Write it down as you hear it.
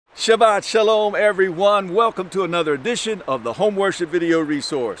Shabbat Shalom, everyone. Welcome to another edition of the Home Worship Video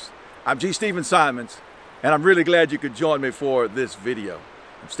Resource. I'm G. Stephen Simons, and I'm really glad you could join me for this video.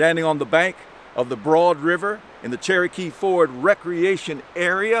 I'm standing on the bank of the Broad River in the Cherokee Ford Recreation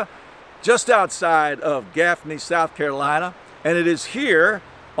Area, just outside of Gaffney, South Carolina. And it is here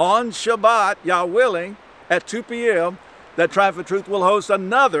on Shabbat, Yah willing, at 2 p.m. that Triumph of Truth will host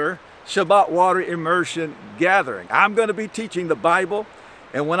another Shabbat water immersion gathering. I'm going to be teaching the Bible.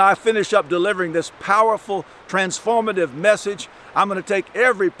 And when I finish up delivering this powerful, transformative message, I'm going to take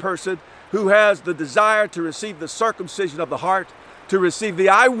every person who has the desire to receive the circumcision of the heart, to receive the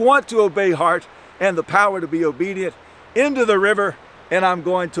I want to obey heart, and the power to be obedient into the river, and I'm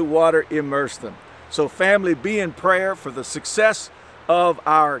going to water immerse them. So family, be in prayer for the success of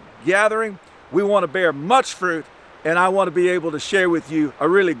our gathering. We want to bear much fruit, and I want to be able to share with you a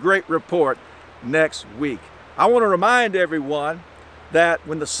really great report next week. I want to remind everyone that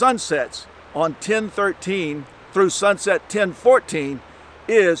when the sun sets on 10/13 through sunset 10/14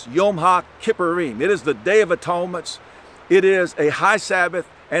 is Yom HaKippurim. It is the Day of Atonements. It is a high Sabbath,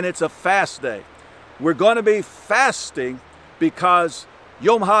 and it's a fast day. We're going to be fasting because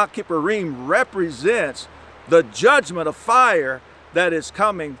Yom HaKippurim represents the judgment of fire that is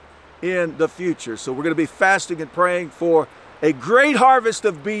coming in the future. So we're going to be fasting and praying for a great harvest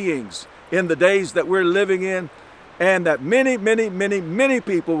of beings in the days that we're living in, and that many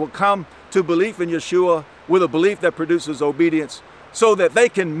people will come to belief in Yeshua with a belief that produces obedience, so that they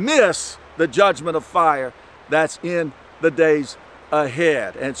can miss the judgment of fire that's in the days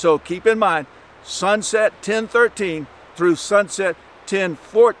ahead. And so keep in mind, sunset 10/13 through sunset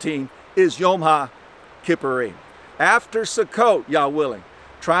 10/14 is Yom HaKippurim. After Sukkot, Yah willing,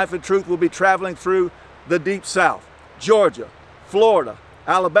 Triumph of Truth will be traveling through the Deep South, Georgia, Florida,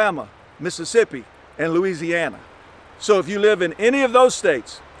 Alabama, Mississippi, and Louisiana. So if you live in any of those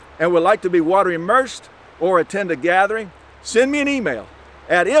states and would like to be water immersed or attend a gathering, send me an email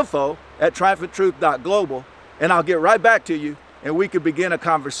at info@triumphoftruth.global, and I'll get right back to you, and we could begin a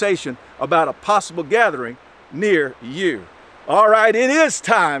conversation about a possible gathering near you. All right, it is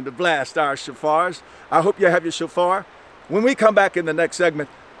time to blast our shofars. I hope you have your shofar. When we come back in the next segment,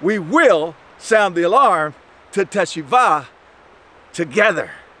 we will sound the alarm to Teshuvah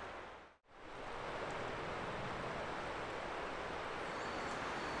together.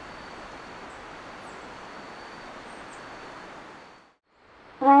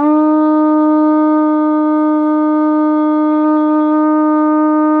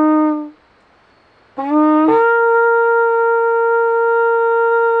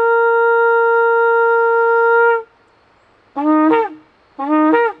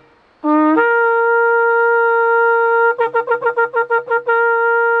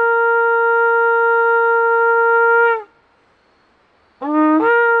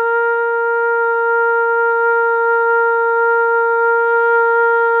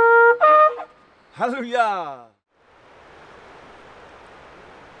 Hallelujah!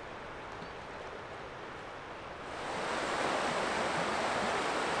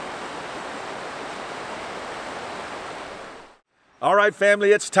 All right,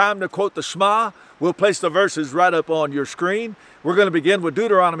 family, it's time to quote the Shema. We'll place the verses right up on your screen. We're going to begin with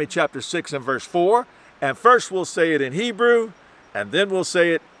Deuteronomy chapter 6 and verse 4. And first we'll say it in Hebrew, and then we'll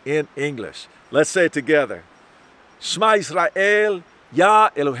say it in English. Let's say it together. Shema Yisrael, Yah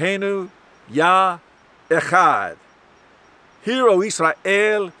Eloheinu, Yah Echad. Hear, O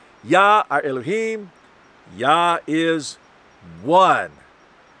Israel, Yah our Elohim, Yah is one.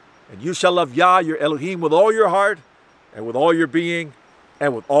 And you shall love Yah your Elohim with all your heart, and with all your being,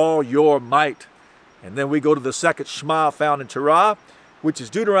 and with all your might. And then we go to the second Shema found in Torah, which is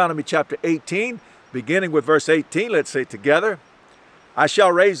Deuteronomy chapter 18, beginning with verse 18. Let's say it together. I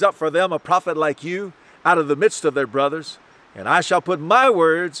shall raise up for them a prophet like you out of the midst of their brothers, and I shall put my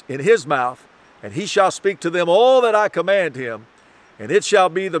words in his mouth, and he shall speak to them all that I command him. And it shall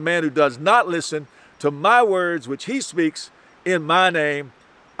be the man who does not listen to my words which he speaks in my name,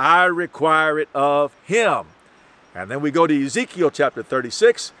 I require it of him. And then we go to Ezekiel chapter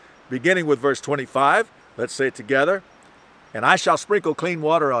 36, beginning with verse 25. Let's say it together. And I shall sprinkle clean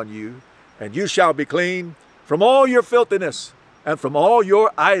water on you, and you shall be clean from all your filthiness, and from all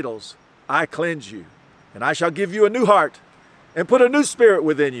your idols I cleanse you. And I shall give you a new heart, and put a new spirit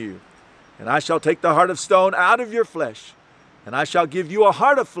within you. And I shall take the heart of stone out of your flesh, and I shall give you a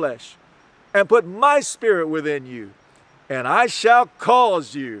heart of flesh, and put my spirit within you. And I shall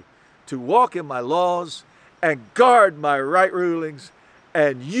cause you to walk in my laws, and guard my right rulings,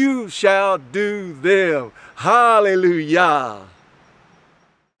 and you shall do them. Hallelujah.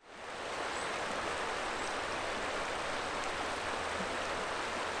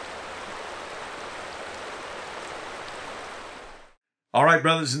 All right,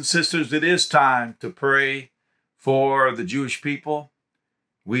 brothers and sisters, it is time to pray for the Jewish people.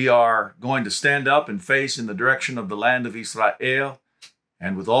 We are going to stand up and face in the direction of the land of Israel.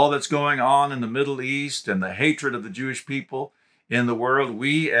 And with all that's going on in the Middle East and the hatred of the Jewish people in the world,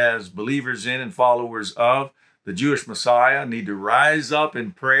 we as believers in and followers of the Jewish Messiah need to rise up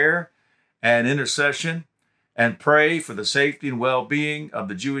in prayer and intercession and pray for the safety and well-being of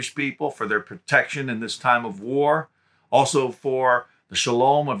the Jewish people, for their protection in this time of war, also for the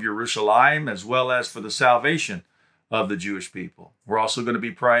shalom of Jerusalem, as well as for the salvation of the Jewish people. We're also going to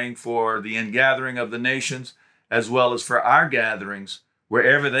be praying for the ingathering of the nations, as well as for our gatherings,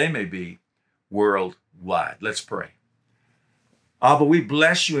 wherever they may be, worldwide. Let's pray. Abba, we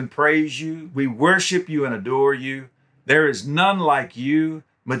bless you and praise you. We worship you and adore you. There is none like you,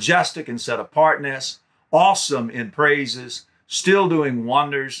 majestic in set apartness, awesome in praises, still doing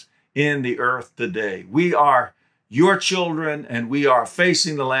wonders in the earth today. We are your children, and we are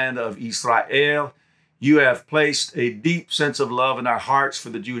facing the land of Israel. You have placed a deep sense of love in our hearts for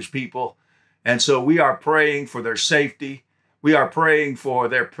the Jewish people. And so we are praying for their safety. We are praying for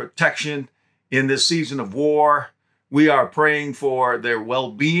their protection in this season of war. We are praying for their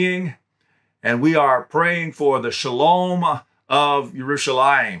well-being. And we are praying for the shalom of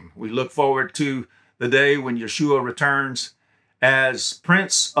Jerusalem. We look forward to the day when Yeshua returns as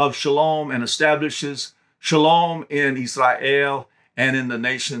Prince of Shalom and establishes shalom in Israel and in the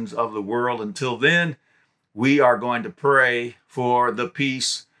nations of the world. Until then, we are going to pray for the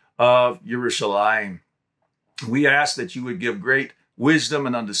peace of Jerusalem. We ask that you would give great wisdom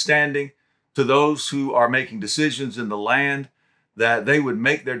and understanding to those who are making decisions in the land, that they would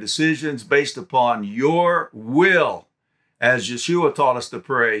make their decisions based upon your will. As Yeshua taught us to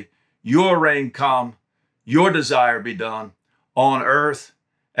pray, your reign come, your desire be done on earth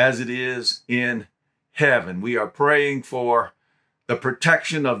as it is in heaven. We are praying for the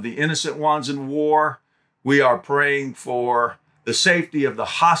protection of the innocent ones in war. We are praying for the safety of the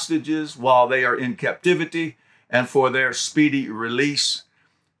hostages while they are in captivity and for their speedy release.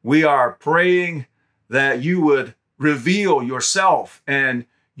 We are praying that you would reveal yourself and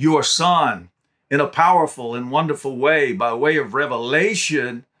your Son in a powerful and wonderful way by way of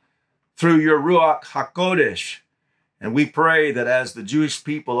revelation through your Ruach HaKodesh. And we pray that as the Jewish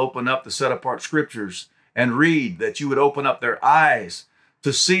people open up the set-apart scriptures and read, that you would open up their eyes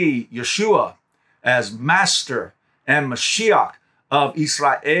to see Yeshua as Master and Mashiach of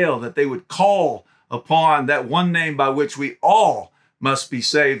Israel, that they would call upon that one name by which we all must be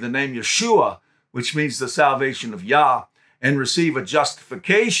saved, the name Yeshua, which means the salvation of Yah, and receive a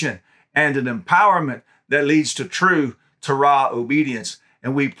justification and an empowerment that leads to true Torah obedience.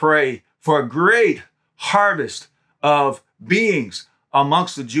 And we pray for a great harvest of beings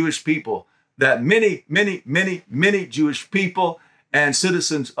amongst the Jewish people, that many Jewish people and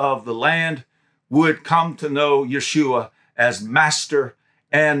citizens of the land would come to know Yeshua as Master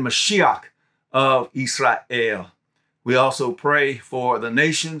and Mashiach of Israel. We also pray for the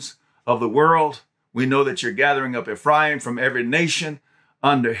nations of the world. We know that you're gathering up Ephraim from every nation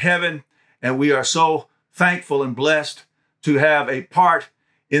under heaven, and we are so thankful and blessed to have a part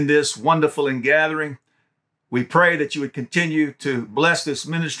in this wonderful ingathering. We pray that you would continue to bless this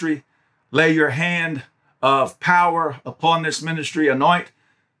ministry, lay your hand of power upon this ministry, anoint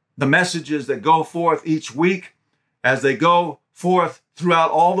the messages that go forth each week as they go forth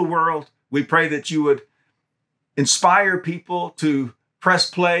throughout all the world. We pray that you would inspire people to press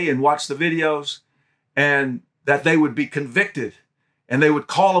play and watch the videos, and that they would be convicted and they would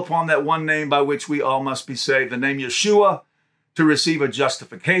call upon that one name by which we all must be saved, the name Yeshua, to receive a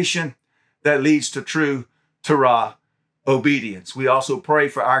justification that leads to true Torah obedience. We also pray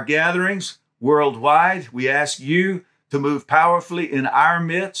for our gatherings worldwide. We ask you to move powerfully in our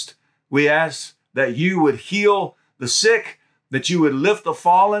midst. We ask that you would heal the sick, that you would lift the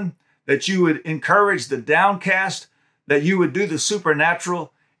fallen, that you would encourage the downcast, that you would do the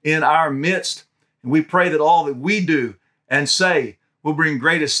supernatural in our midst. And we pray that all that we do and say will bring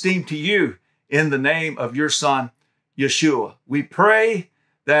great esteem to you in the name of your Son, Yeshua. We pray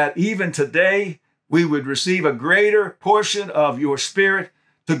that even today we would receive a greater portion of your Spirit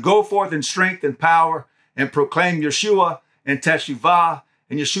to go forth in strength and power and proclaim Yeshua and Teshuvah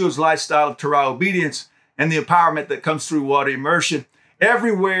and Yeshua's lifestyle of Torah obedience and the empowerment that comes through water immersion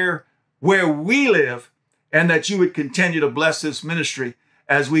everywhere where we live, and that you would continue to bless this ministry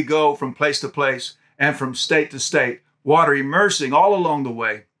as we go from place to place and from state to state, water immersing all along the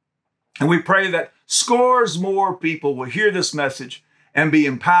way. And we pray that scores more people will hear this message and be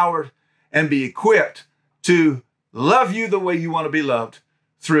empowered and be equipped to love you the way you want to be loved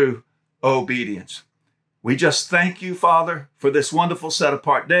through obedience. We just thank you, Father, for this wonderful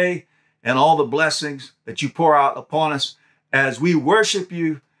set-apart day and all the blessings that you pour out upon us as we worship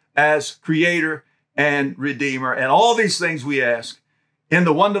you as Creator and Redeemer. And all these things we ask in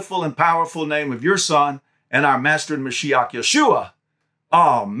the wonderful and powerful name of your Son and our Master and Mashiach, Yeshua.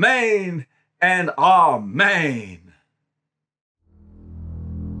 Amen and amen.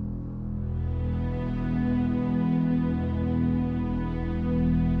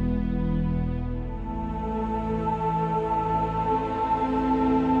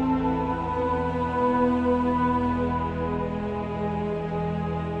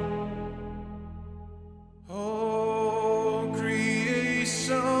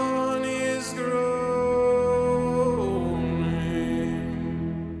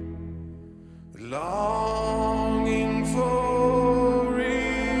 Longing for release,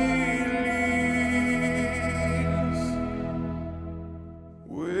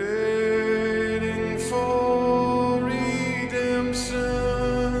 waiting for redemption,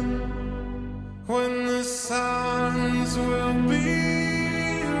 when the signs will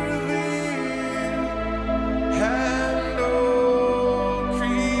be revealed, and all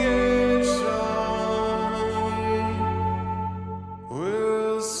creation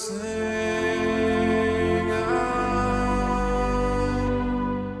will sing.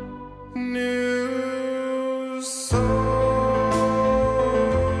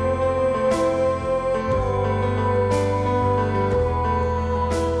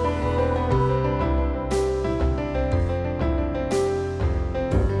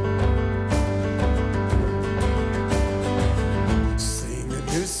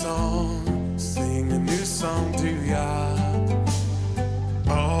 Sing a new song to Yah.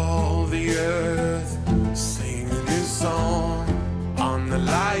 All the earth, sing a new song on the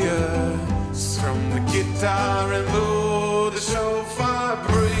lyre, strum the guitar and blow the shofar,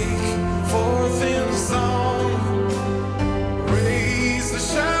 break forth in song, raise the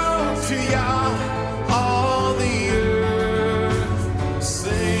shout to Yah. All the earth,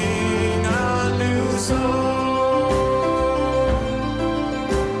 sing a new song.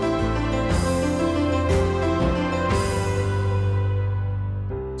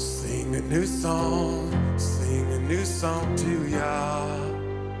 Sing a new song to Yah.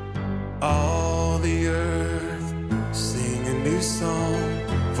 All the earth, sing a new song,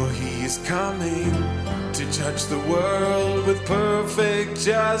 for he is coming to judge the world with perfect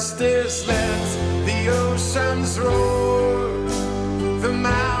justice. Let the oceans roar, the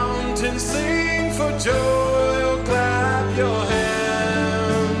mountains sing for joy. Oh, clap your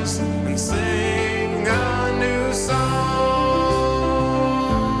hands and sing a new song.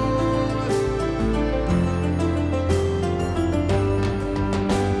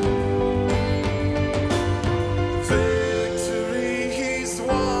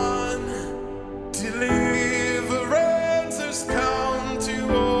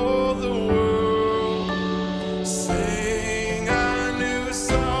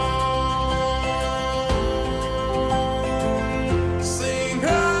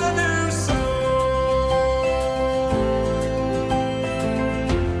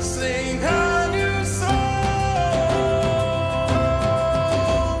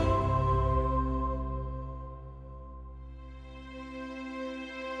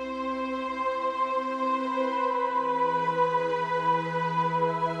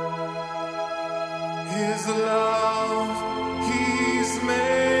 His love he's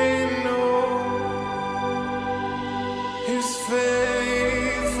made known, his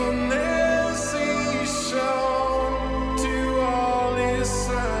faithfulness he's shown to all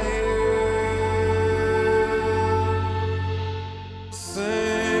Israel.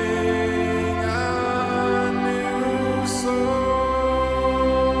 Sing a new song.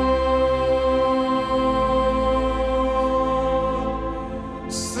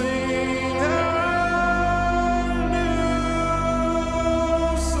 Sing a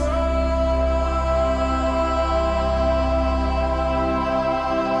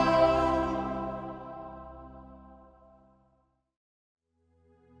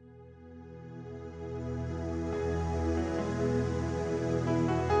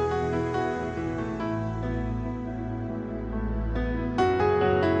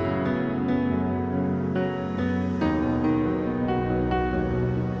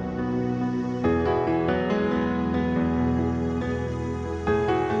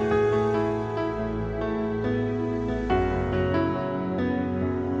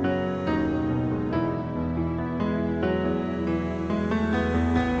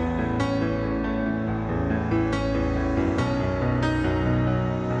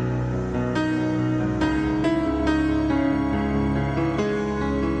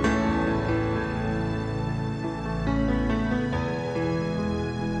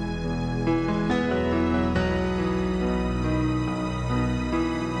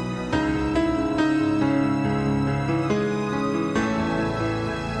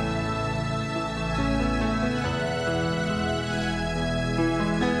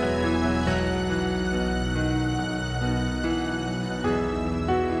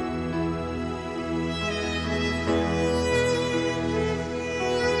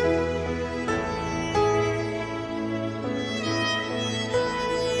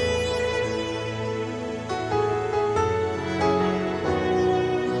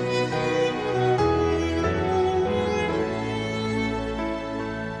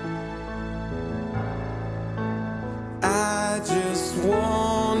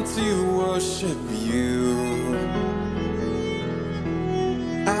to worship you.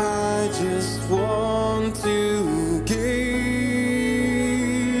 I just want to gaze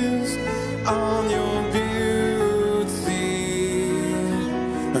on your beauty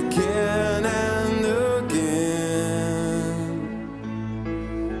again and again.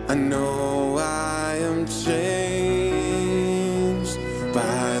 I know I am changed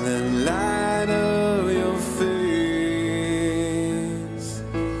by the light of your face.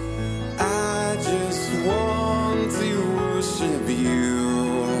 I just want to worship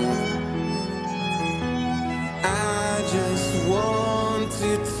you. I just want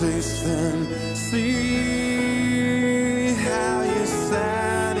to taste and see how you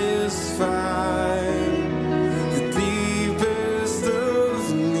satisfy the deepest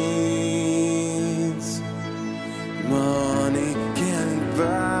of needs. Money can't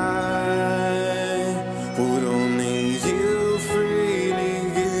buy what only you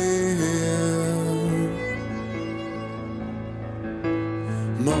freely give.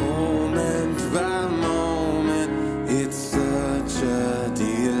 Moment by moment, it's such a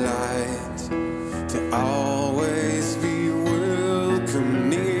delight to always be welcome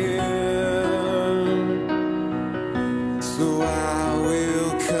near. So I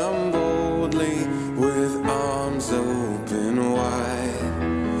will come boldly with arms open wide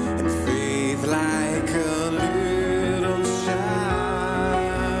and faith like a little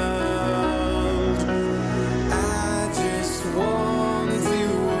child. I just want to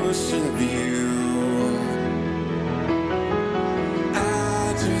worship you.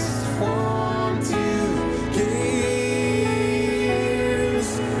 I just want to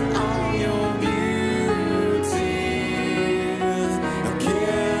gaze on your beauty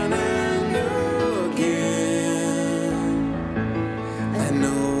again and again. I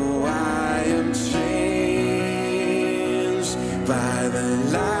know I am changed by the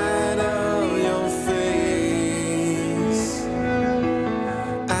light of your face.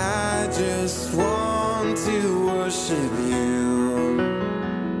 I just want to worship you.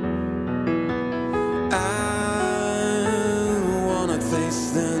 I wanna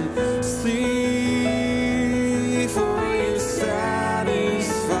taste and see, for you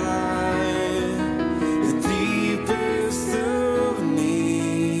satisfy the deepest of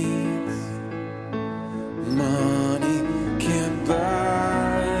needs. Money can't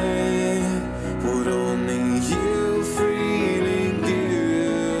buy what only you freely give.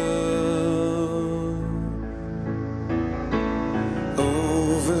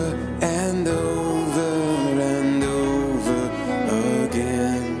 Over and over and over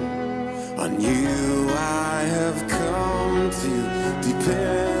again, on you I have come to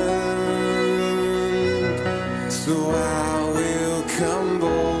depend. So I will come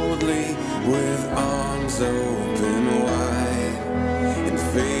boldly with arms open wide and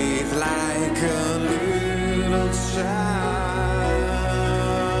faith like a little child.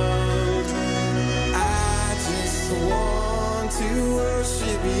 I just want to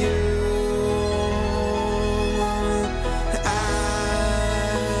worship you. I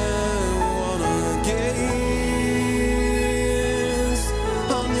wanna gaze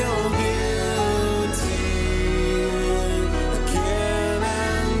on your beauty again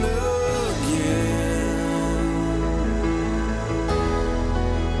and again.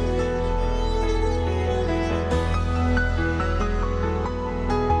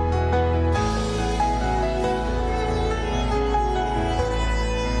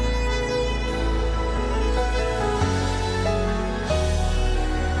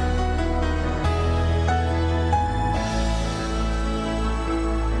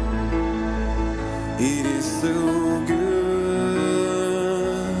 It is so good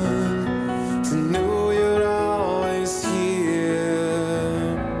to know you're always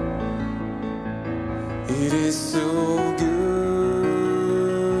here. It is so good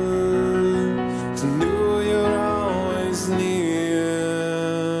to know you're always near.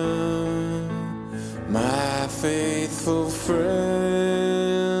 My faithful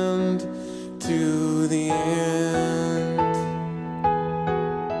friend to the end.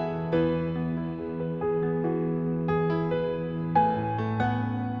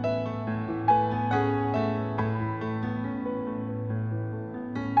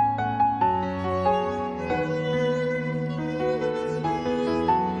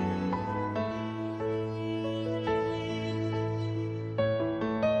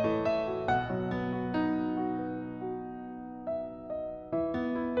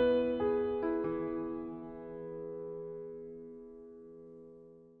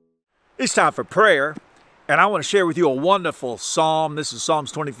 It's time for prayer, and I want to share with you a wonderful psalm. This is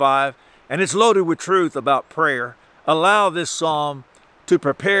Psalms 25, and it's loaded with truth about prayer. Allow this psalm to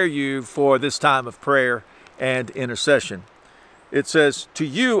prepare you for this time of prayer and intercession. It says, "To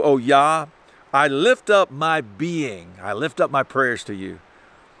you, O Yah, I lift up my being." I lift up my prayers to you.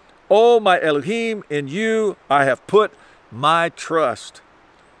 "O my Elohim, in you I have put my trust.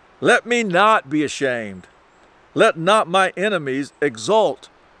 Let me not be ashamed. Let not my enemies exult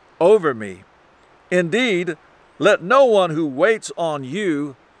over me. Indeed, let no one who waits on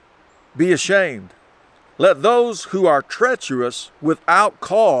you be ashamed. Let those who are treacherous without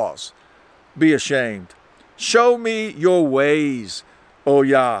cause be ashamed. Show me your ways, O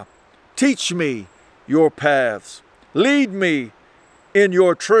Yah. Teach me your paths. Lead me in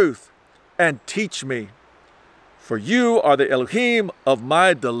your truth and teach me. For you are the Elohim of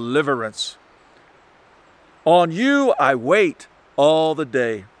my deliverance. On you I wait all the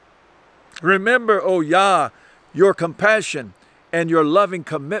day. Remember, O Yah, your compassion and your loving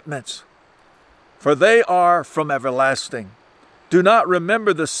commitments, for they are from everlasting. Do not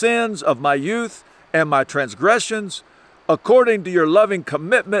remember the sins of my youth and my transgressions. According to your loving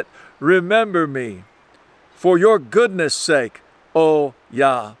commitment, remember me. For your goodness' sake, O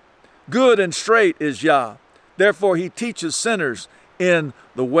Yah. Good and straight is Yah. Therefore he teaches sinners in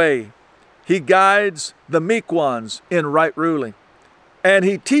the way. He guides the meek ones in right ruling. And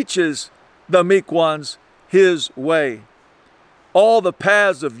he teaches the meek ones his way. All the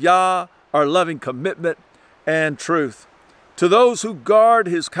paths of Yah are loving commitment and truth to those who guard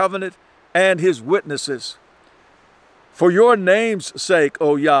his covenant and his witnesses. For your name's sake,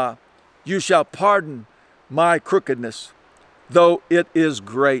 O Yah, you shall pardon my crookedness, though it is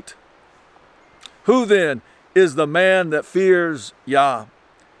great. Who then is the man that fears Yah?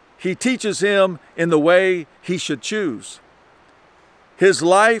 He teaches him in the way he should choose. His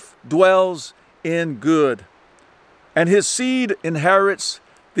life dwells in good, and his seed inherits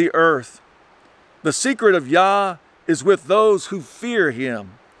the earth. The secret of Yah is with those who fear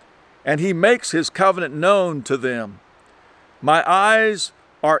him, and he makes his covenant known to them. My eyes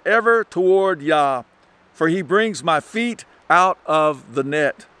are ever toward Yah, for he brings my feet out of the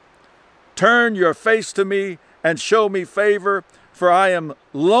net. Turn your face to me and show me favor, for I am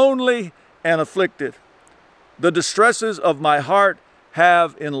lonely and afflicted. The distresses of my heart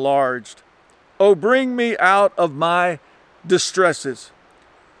have enlarged. Oh, bring me out of my distresses.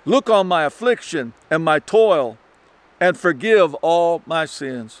 Look on my affliction and my toil, and forgive all my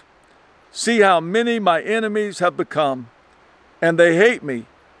sins. See how many my enemies have become, and they hate me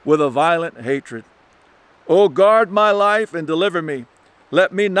with a violent hatred. Oh, guard my life and deliver me.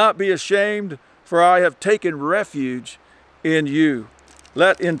 Let me not be ashamed, for I have taken refuge in you.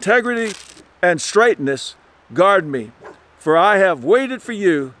 Let integrity and straightness guard me, for I have waited for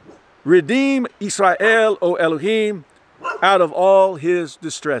you. Redeem Israel, O Elohim, out of all his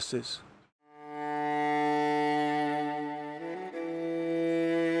distresses.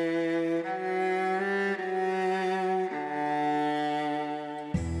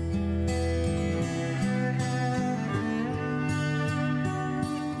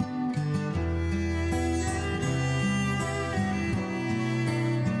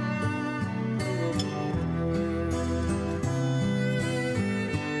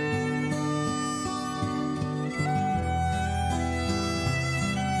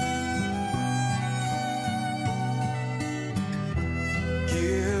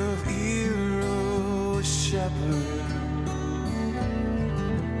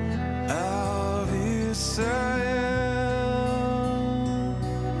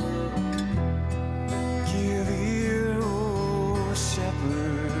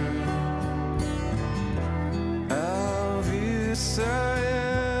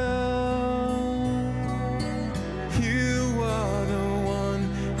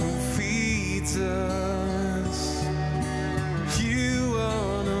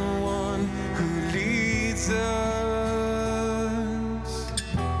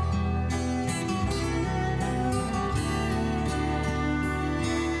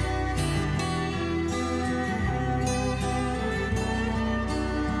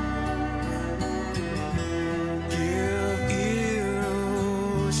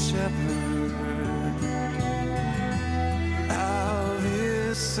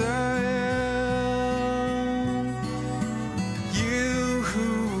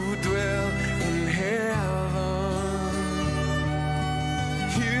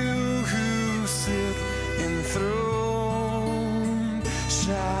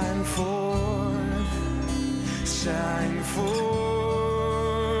 Shine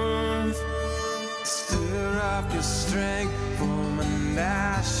forth, stir up your strength for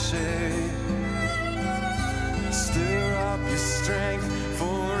Manasseh, stir up your strength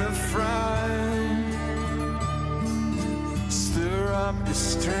for Ephraim, stir up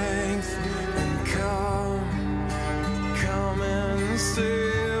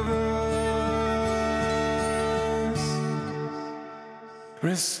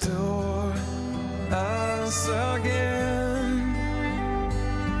Restore us again,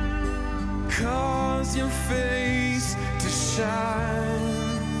 cause your face to shine,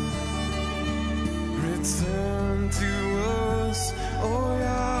 return to us, oh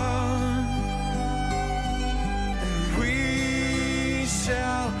yeah, and we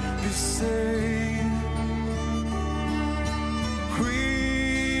shall be saved,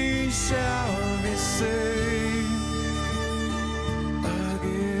 we shall be saved.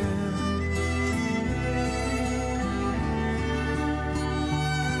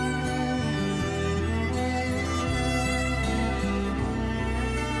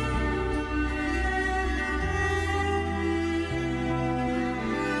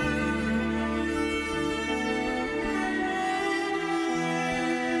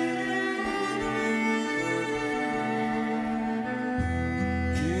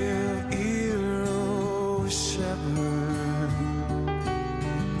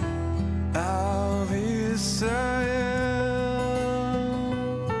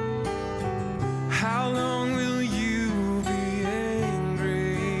 How long will you be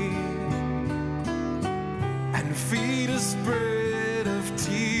angry and feed us bread of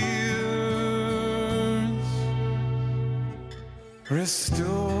tears?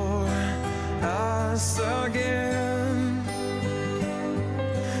 Restore us again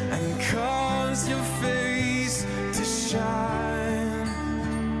and cause your face to shine.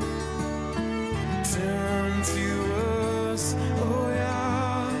 Turn to us, oh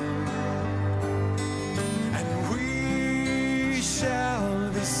yeah, and we shall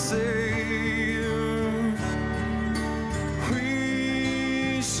be saved.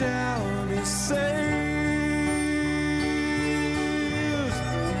 We shall be saved.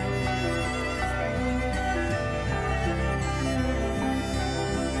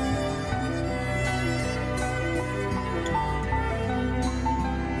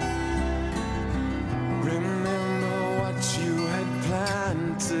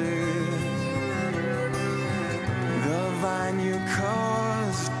 The vine you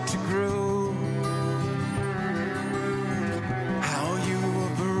caused to grow, how you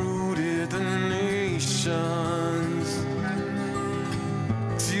uprooted the nations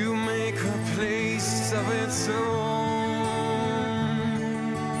to make a place of its own.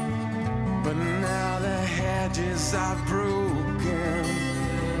 But now the hedges are broken,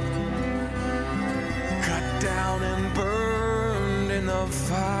 cut down and burned in the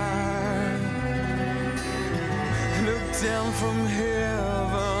fire. Look down from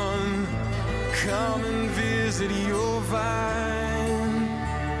heaven, come and visit your vine.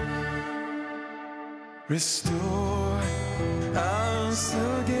 Restore us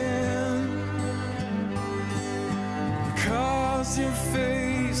again, cause your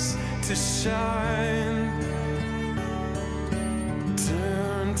face to shine.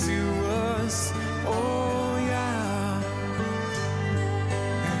 Turn to us, oh yeah,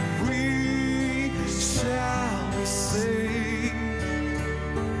 and we shall be saved,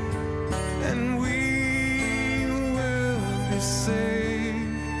 and we will be saved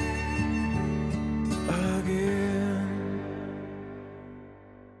again.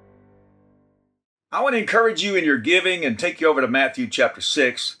 I want to encourage you in your giving and take you over to Matthew chapter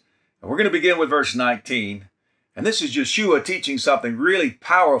 6. And we're going to begin with verse 19. And this is Yeshua teaching something really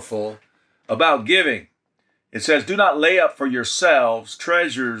powerful about giving. It says, "Do not lay up for yourselves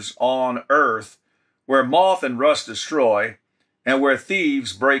treasures on earth, where moth and rust destroy, and where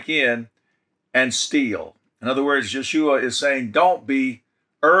thieves break in and steal." In other words, Yeshua is saying, don't be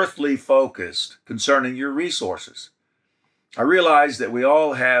earthly focused concerning your resources. I realize that we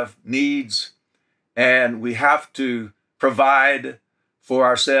all have needs, and we have to provide for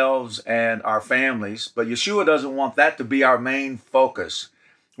ourselves and our families, but Yeshua doesn't want that to be our main focus.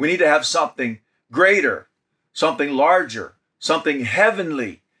 We need to have something greater, something larger, something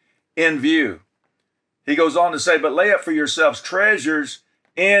heavenly in view. He goes on to say, "But lay up for yourselves treasures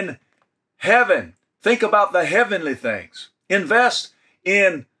in heaven." Think about the heavenly things. Invest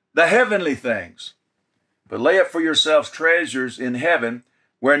in the heavenly things. "But lay up for yourselves treasures in heaven,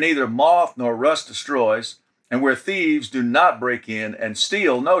 where neither moth nor rust destroys, and where thieves do not break in and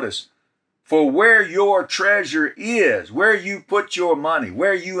steal." Notice, for where your treasure is, where you put your money,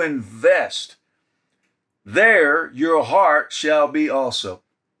 where you invest, there your heart shall be also.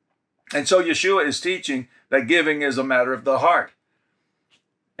 And so Yeshua is teaching that giving is a matter of the heart.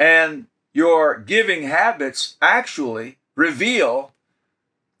 And your giving habits actually reveal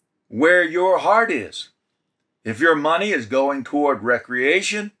where your heart is. If your money is going toward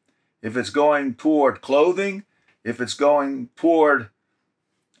recreation, if it's going toward clothing, if it's going toward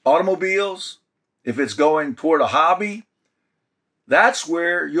automobiles, if it's going toward a hobby, That's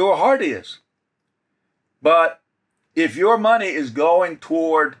where your heart is. But if your money is going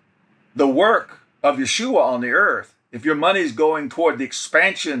toward the work of Yeshua on the earth, if your money is going toward the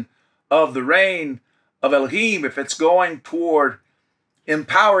expansion of the reign of Elohim, if it's going toward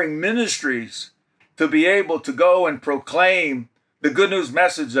empowering ministries to be able to go and proclaim the good news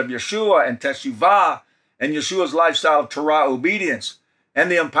message of Yeshua and Teshuvah and Yeshua's lifestyle of Torah obedience and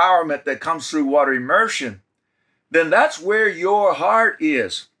the empowerment that comes through water immersion, then that's where your heart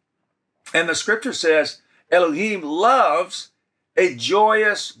is. And the scripture says Elohim loves a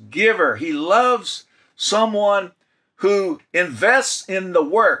joyous giver. He loves someone who invests in the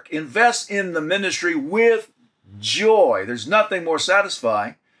work, invests in the ministry with joy. There's nothing more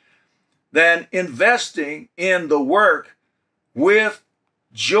satisfying than investing in the work with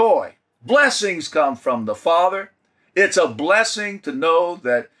joy. Blessings come from the Father. It's a blessing to know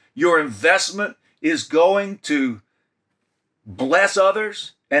that your investment is going to bless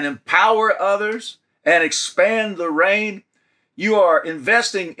others and empower others and expand the reign. You are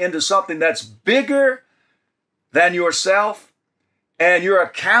investing into something that's bigger than yourself, and your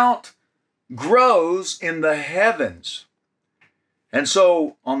account grows in the heavens. And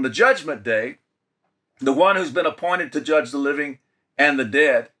so on the judgment day, the one who's been appointed to judge the living and the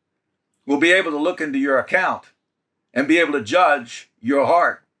dead will be able to look into your account and be able to judge your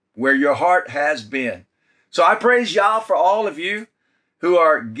heart, where your heart has been. So I praise Yah for all of you who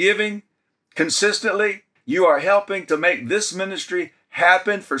are giving consistently. You are helping to make this ministry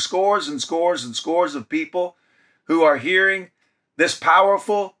happen for scores and scores and scores of people who are hearing this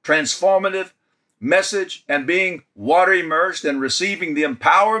powerful, transformative message and being water immersed and receiving the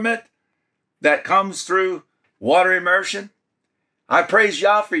empowerment that comes through water immersion. I praise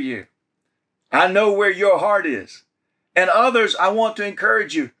Yah for you. I know where your heart is. And others, I want to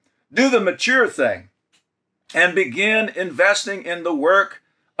encourage you, do the mature thing and begin investing in the work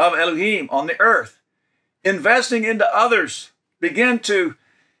of Elohim on the earth. Investing into others. Begin to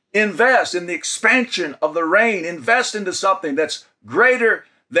invest in the expansion of the reign. Invest into something that's greater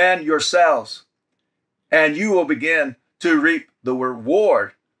than yourselves. And you will begin to reap the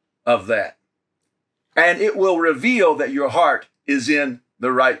reward of that. And it will reveal that your heart is in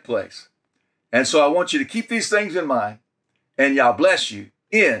the right place. And so I want you to keep these things in mind, and Yah bless you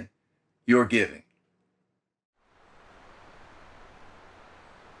in your giving.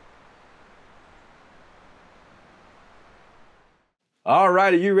 All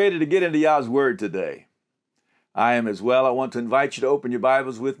right, are you ready to get into Yah's word today? I am as well. I want to invite you to open your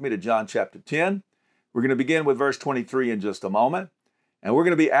Bibles with me to John chapter 10. We're going to begin with verse 23 in just a moment. And we're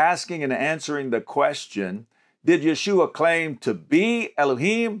going to be asking and answering the question, did Yeshua claim to be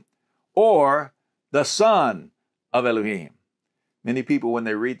Elohim or the Son of Elohim? Many people, when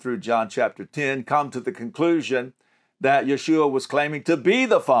they read through John chapter 10, come to the conclusion that Yeshua was claiming to be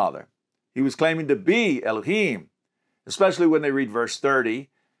the Father. He was claiming to be Elohim, especially when they read verse 30,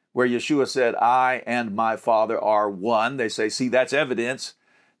 where Yeshua said, I and my Father are one. They say, see, that's evidence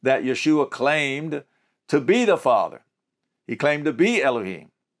that Yeshua claimed to be the Father. He claimed to be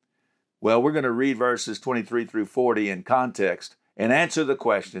Elohim. Well, we're going to read verses 23 through 40 in context and answer the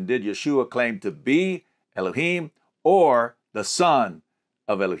question, did Yeshua claim to be Elohim or the Son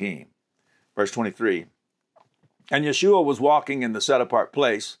of Elohim? Verse 23, and Yeshua was walking in the set-apart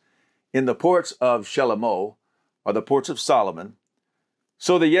place in the ports of Shalomo, or the ports of Solomon.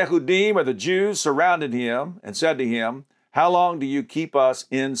 So the Yehudim, or the Jews, surrounded him and said to him, how long do you keep us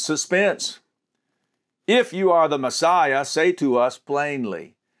in suspense? If you are the Messiah, say to us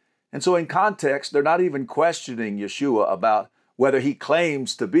plainly. And so in context, they're not even questioning Yeshua about whether he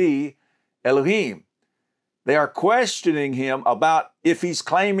claims to be Elohim. They are questioning him about if he's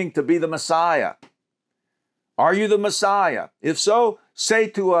claiming to be the Messiah. Are you the Messiah? If so, say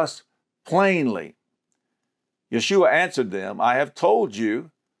to us plainly. Yeshua answered them, I have told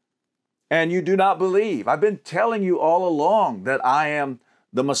you, and you do not believe. I've been telling you all along that I am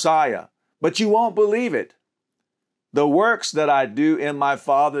the Messiah, but you won't believe it. The works that I do in my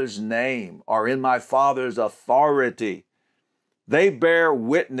Father's name are in my Father's authority. They bear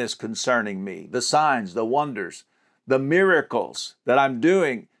witness concerning me, the signs, the wonders, the miracles that I'm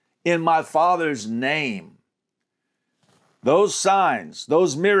doing in my Father's name. Those signs,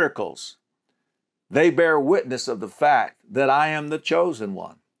 those miracles, they bear witness of the fact that I am the chosen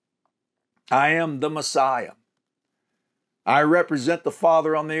one. I am the Messiah. I represent the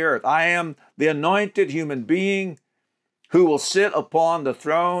Father on the earth. I am the anointed human being who will sit upon the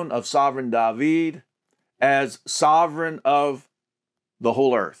throne of sovereign David as sovereign of the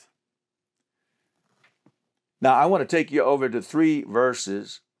whole earth. Now, I want to take you over to 3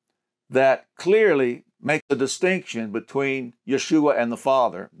 verses that clearly make the distinction between Yeshua and the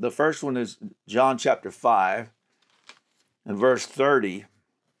Father. The first one is John chapter 5 and verse 30.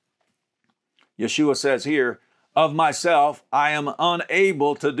 Yeshua says here, of myself, I am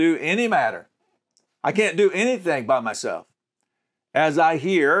unable to do any matter. I can't do anything by myself. As I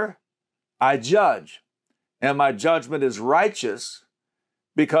hear, I judge, and my judgment is righteous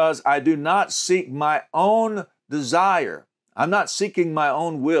because I do not seek my own desire. I'm not seeking my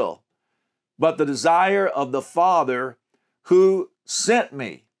own will, but the desire of the Father who sent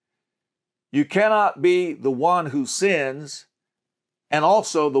me. You cannot be the one who sins and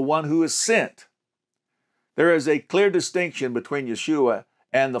also the one who is sent. There is a clear distinction between Yeshua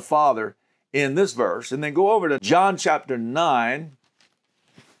and the Father in this verse. And then go over to John chapter 9,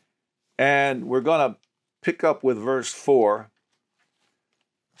 and we're going to pick up with verse 4.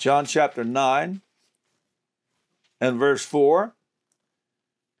 John chapter 9 and verse 4.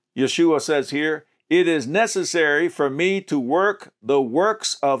 Yeshua says here, it is necessary for me to work the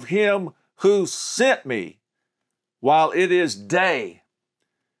works of him who sent me while it is day.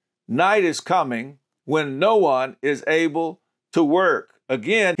 Night is coming when no one is able to work.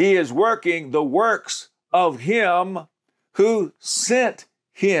 Again, he is working the works of him who sent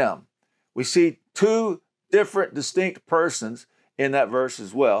him. We see two different distinct persons in that verse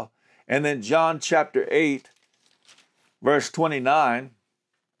as well. And then John chapter 8, verse 29,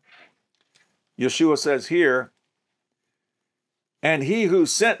 Yeshua says here, and he who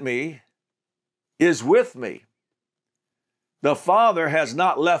sent me is with me. The Father has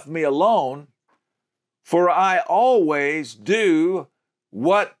not left me alone, for I always do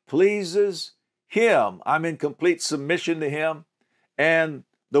what pleases him. I'm in complete submission to him, and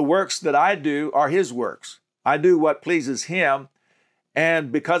the works that I do are his works. I do what pleases him,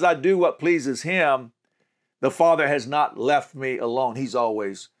 and because I do what pleases him, the Father has not left me alone. He's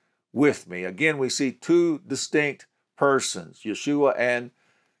always with me. Again, we see two distinct persons, Yeshua and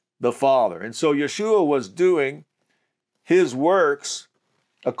the Father. And so Yeshua was doing his works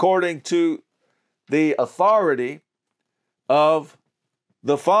according to the authority of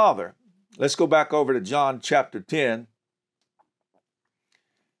the Father. Let's go back over to John chapter 10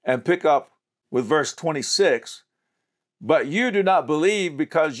 and pick up with verse 26. But you do not believe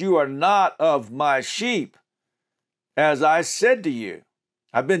because you are not of my sheep, as I said to you.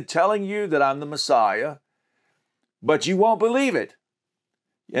 I've been telling you that I'm the Messiah, but you won't believe it.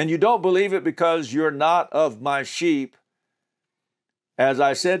 And you don't believe it because you're not of my sheep, as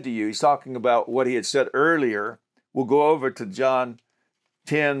I said to you. He's talking about what he had said earlier. We'll go over to John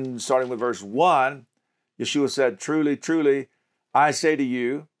 10, starting with verse 1. Yeshua said, truly, truly, I say to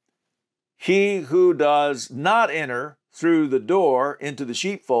you, he who does not enter through the door into the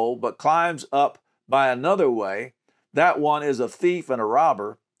sheepfold, but climbs up by another way, that one is a thief and a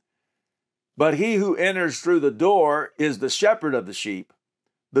robber. But he who enters through the door is the shepherd of the sheep.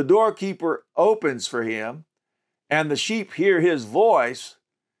 The doorkeeper opens for him, and the sheep hear his voice,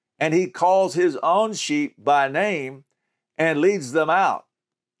 and he calls his own sheep by name and leads them out.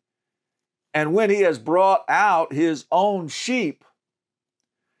 And when he has brought out his own sheep,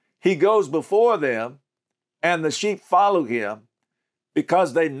 he goes before them, and the sheep follow him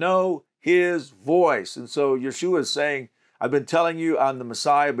because they know his voice. And so Yeshua is saying, I've been telling you I'm the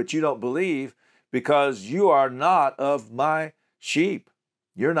Messiah, but you don't believe because you are not of my sheep.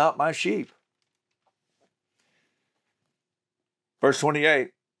 You're not my sheep. Verse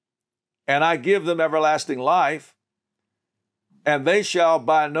 28, and I give them everlasting life, and they shall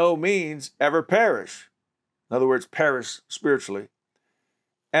by no means ever perish. In other words, perish spiritually.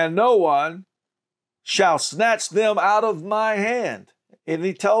 And no one shall snatch them out of my hand. And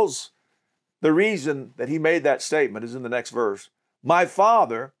he tells the reason that he made that statement is in the next verse. My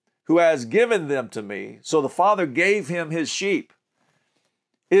Father, who has given them to me, so the Father gave him his sheep,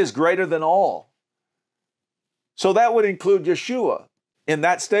 is greater than all. So that would include Yeshua in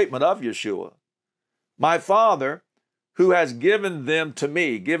that statement of Yeshua. My Father, who has given them to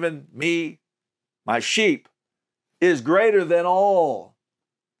me, given me my sheep, is greater than all.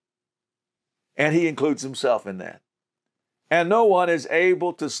 And he includes himself in that. And no one is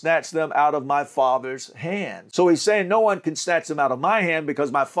able to snatch them out of my Father's hand. So he's saying no one can snatch them out of my hand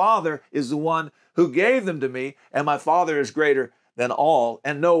because my Father is the one who gave them to me, and my Father is greater than all,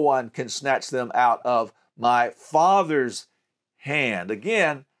 and no one can snatch them out of my Father's hand.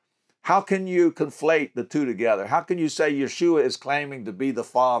 Again, how can you conflate the two together? How can you say Yeshua is claiming to be the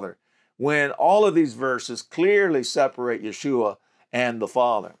Father when all of these verses clearly separate Yeshua and the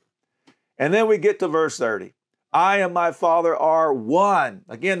Father? And then we get to verse 30. I and my Father are one.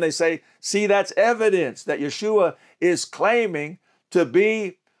 Again, they say, see, that's evidence that Yeshua is claiming to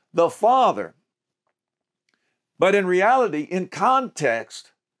be the Father. But in reality, in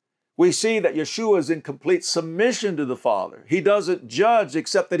context, we see that Yeshua is in complete submission to the Father. He doesn't judge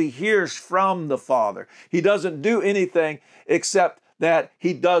except that he hears from the Father. He doesn't do anything except that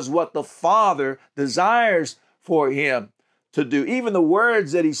he does what the Father desires for him to do. Even the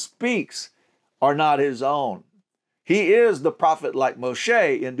words that he speaks are not his own. He is the prophet like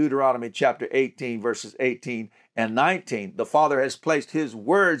Moshe in Deuteronomy chapter 18, verses 18 and 19. The Father has placed his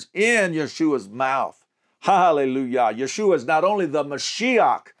words in Yeshua's mouth. Hallelujah. Yeshua is not only the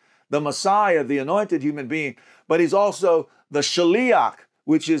Mashiach, the Messiah, the anointed human being, but he's also the Shaliach,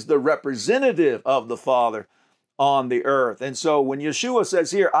 which is the representative of the Father on the earth. And so when Yeshua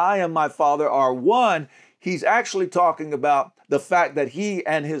says here, I and my Father are one, he's actually talking about the fact that he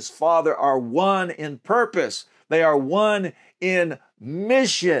and his Father are one in purpose. They are one in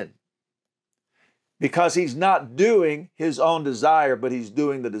mission, because he's not doing his own desire, but he's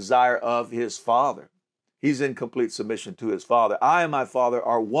doing the desire of his Father. He's in complete submission to his Father. I and my Father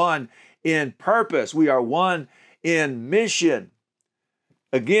are one in purpose. We are one in mission.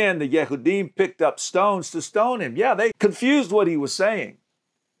 Again, the Yehudim picked up stones to stone him. Yeah, they confused what he was saying.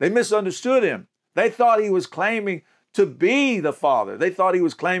 They misunderstood him. They thought he was claiming to be the Father. They thought he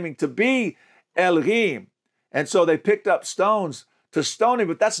was claiming to be Elohim. And so they picked up stones to stone him,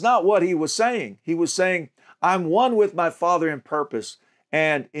 but that's not what he was saying. He was saying, I'm one with my Father in purpose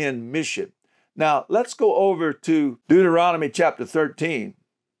and in mission. Now, let's go over to Deuteronomy chapter 13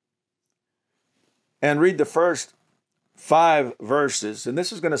 and read the first 5 verses. And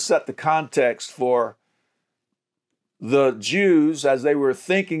this is going to set the context for the Jews as they were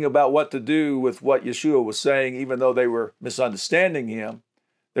thinking about what to do with what Yeshua was saying, even though they were misunderstanding him.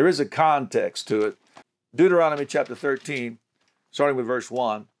 There is a context to it. Deuteronomy chapter 13, starting with verse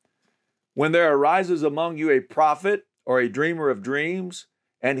 1. When there arises among you a prophet or a dreamer of dreams,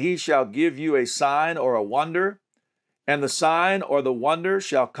 and he shall give you a sign or a wonder, and the sign or the wonder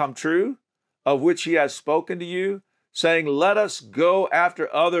shall come true, of which he has spoken to you, saying, let us go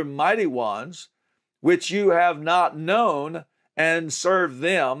after other mighty ones, which you have not known, and serve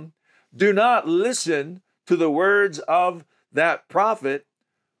them. Do not listen to the words of that prophet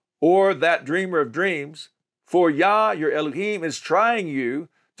or that dreamer of dreams, for Yah, your Elohim, is trying you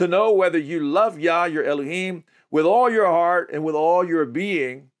to know whether you love Yah, your Elohim, with all your heart and with all your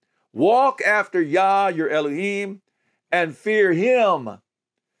being. Walk after Yah, your Elohim, and fear him,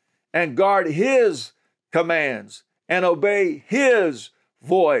 and guard his commands, and obey his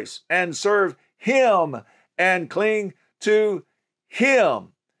voice, and serve him, and cling to him.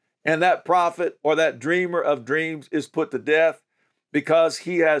 And that prophet or that dreamer of dreams is put to death, because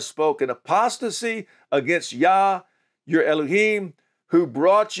he has spoken apostasy against Yah, your Elohim, who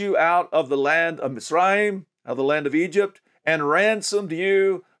brought you out of the land of Mitzrayim, of the land of Egypt, and ransomed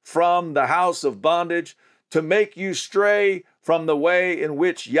you from the house of bondage, to make you stray from the way in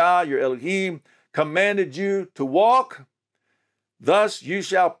which Yah, your Elohim, commanded you to walk. Thus you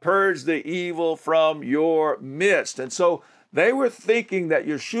shall purge the evil from your midst. And so they were thinking that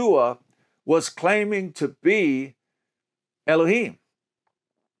Yeshua was claiming to be Elohim.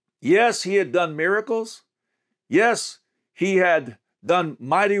 Yes, he had done miracles. Yes, he had done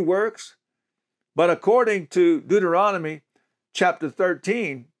mighty works. But according to Deuteronomy chapter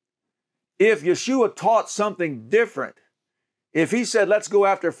 13, if Yeshua taught something different, if he said, let's go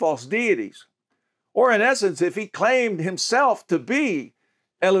after false deities, or in essence, if he claimed himself to be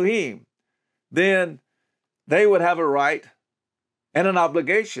Elohim, then they would have a right and an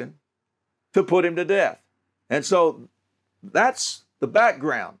obligation to put him to death. And so that's the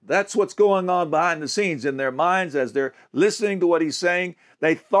background. That's what's going on behind the scenes in their minds as they're listening to what he's saying.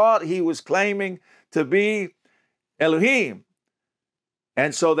 They thought he was claiming to be Elohim.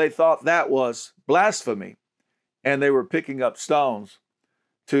 And so they thought that was blasphemy. And they were picking up stones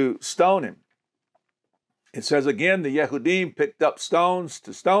to stone him. It says again, the Yehudim picked up stones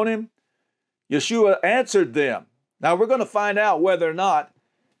to stone him. Yeshua answered them. Now we're going to find out whether or not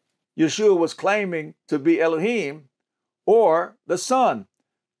Yeshua was claiming to be Elohim or the son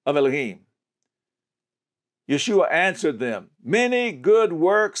of Elohim. Yeshua answered them, many good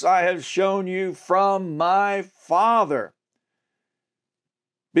works I have shown you from my Father.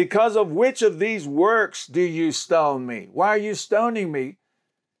 Because of which of these works do you stone me? Why are you stoning me?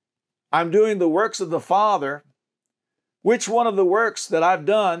 I'm doing the works of the Father. Which one of the works that I've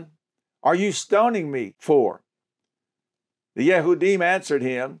done are you stoning me for? The Yehudim answered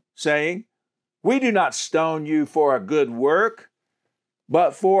him, saying, we do not stone you for a good work,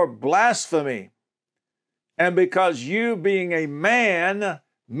 but for blasphemy. And because you, being a man,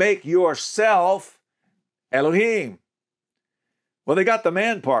 make yourself Elohim. Well, they got the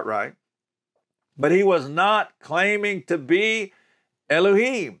man part right. but he was not claiming to be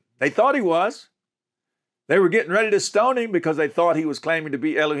Elohim. They thought he was. They were getting ready to stone him because they thought he was claiming to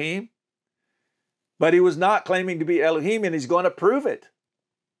be Elohim. But he was not claiming to be Elohim, and he's going to prove it.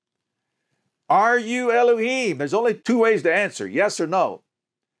 Are you Elohim? There's only two ways to answer, yes or no.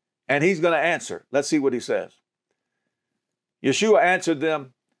 And he's going to answer. Let's see what he says. Yeshua answered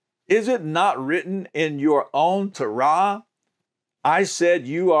them, is it not written in your own Torah, I said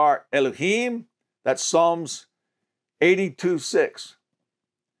you are Elohim? That's Psalms 82:6.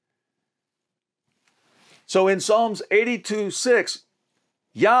 So in Psalms 82:6,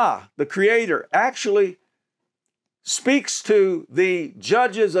 Yah, the Creator, actually speaks to the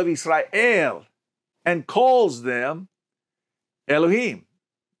judges of Israel and calls them Elohim.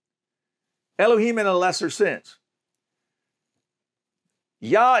 Elohim in a lesser sense.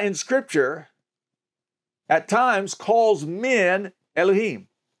 Yah in Scripture at times calls men Elohim.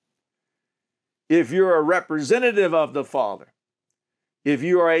 If you're a representative of the Father, if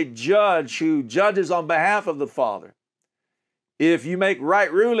you are a judge who judges on behalf of the Father, if you make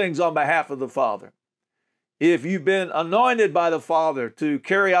right rulings on behalf of the Father, if you've been anointed by the Father to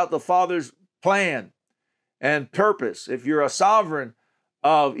carry out the Father's plan and purpose, if you're a sovereign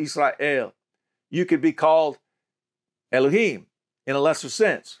of Israel, you could be called Elohim in a lesser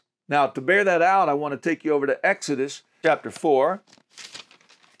sense. Now, to bear that out, I want to take you over to Exodus chapter 4,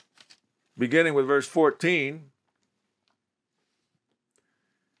 beginning with verse 14.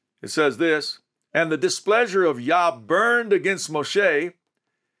 It says this, and the displeasure of Yah burned against Moshe,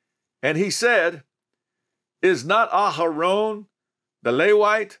 and he said, is not Aharon, the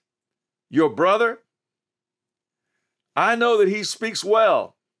Levite, your brother? I know that he speaks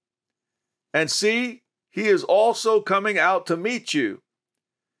well. And see, he is also coming out to meet you.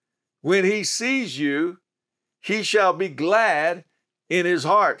 When he sees you, he shall be glad in his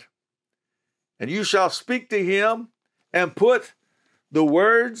heart. And you shall speak to him and put the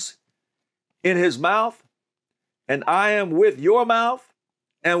words in his mouth, and I am with your mouth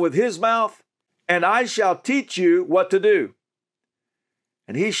and with his mouth, and I shall teach you what to do.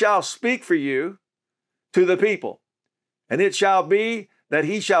 And he shall speak for you to the people. And it shall be that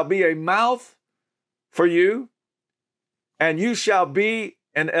he shall be a mouth for you, and you shall be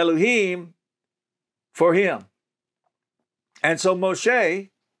an Elohim for him. And so Moshe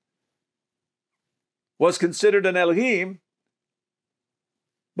was considered an Elohim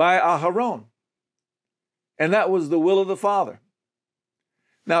by Aharon. And that was the will of the Father.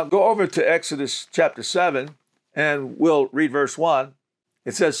 Now go over to Exodus chapter 7, and we'll read verse 1.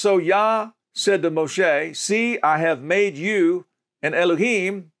 It says, so Yah said to Moshe, see, I have made you an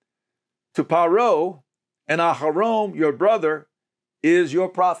Elohim to Paro, and Aharon, your brother, is your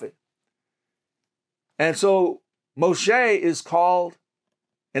prophet. And so Moshe is called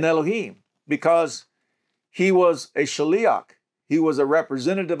an Elohim because he was a shaliach. He was a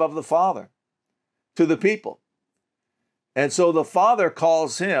representative of the Father to the people. And so the Father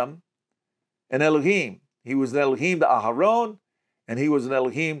calls him an Elohim. He was an Elohim to Aharon, and he was an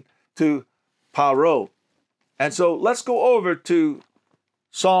Elohim to Paro. And so let's go over to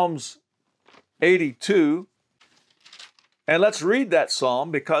Psalms 82, and let's read that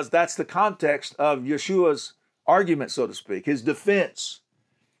psalm because that's the context of Yeshua's argument, so to speak, his defense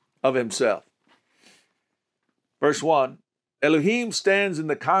of himself. Verse 1, Elohim stands in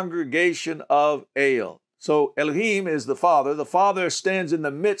the congregation of El. So Elohim is the Father. The Father stands in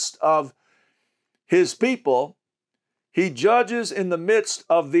the midst of his people. He judges in the midst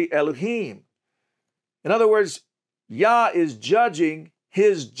of the Elohim. In other words, Yah is judging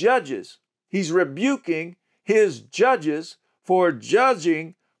his judges. He's rebuking his judges for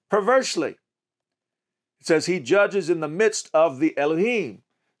judging perversely. It says he judges in the midst of the Elohim.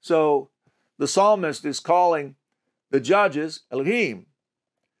 So the psalmist is calling the judges Elohim.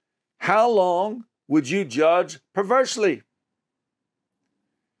 How long would you judge perversely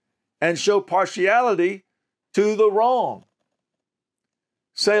and show partiality to the wrong?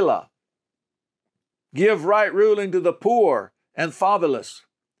 Selah. Give right ruling to the poor and fatherless.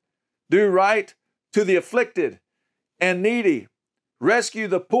 Do right to the afflicted and needy. Rescue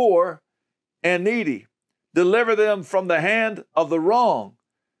the poor and needy. Deliver them from the hand of the wrong.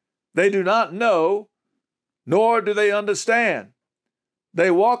 They do not know, nor do they understand.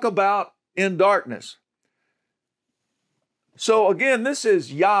 They walk about in darkness. So again, this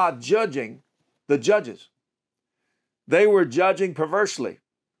is Yah judging the judges. They were judging perversely.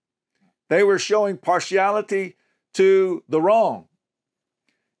 They were showing partiality to the wrong.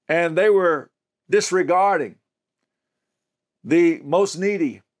 And they were disregarding the most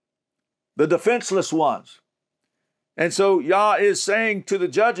needy, the defenseless ones. And so Yah is saying to the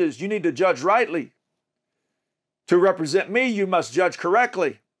judges, you need to judge rightly. To represent me, you must judge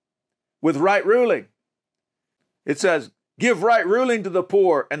correctly with right ruling. It says, give right ruling to the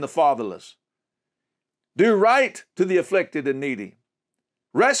poor and the fatherless. Do right to the afflicted and needy.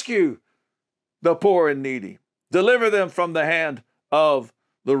 Rescue the poor and needy. Deliver them from the hand of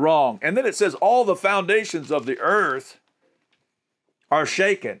the wrong. And then it says all the foundations of the earth are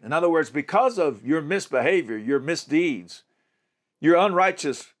shaken. In other words, because of your misbehavior, your misdeeds, your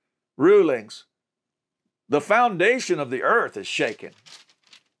unrighteous rulings, the foundation of the earth is shaken.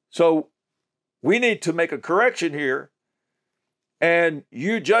 So we need to make a correction here, and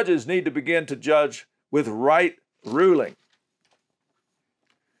you judges need to begin to judge with right ruling.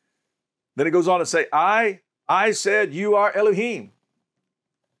 Then it goes on to say, I said you are Elohim,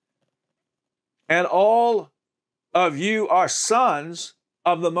 and all of you are sons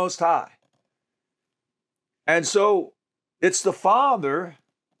of the Most High. And so it's the Father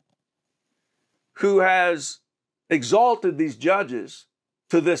who has exalted these judges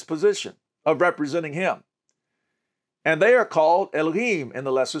to this position of representing him. And they are called Elohim in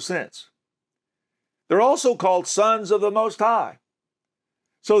the lesser sense. They're also called sons of the Most High.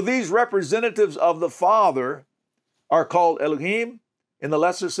 So these representatives of the Father are called Elohim in the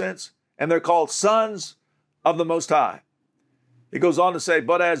lesser sense, and they're called sons of the Most High. It goes on to say,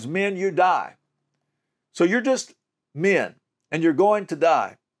 but as men you die. So you're just men, and you're going to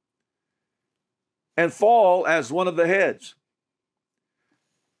die and fall as one of the heads.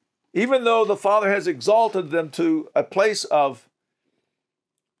 Even though the Father has exalted them to a place of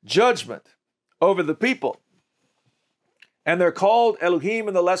judgment over the people, and they're called Elohim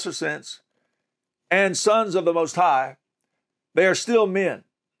in the lesser sense and sons of the Most High, they are still men,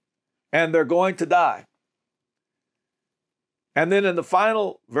 and they're going to die. And then in the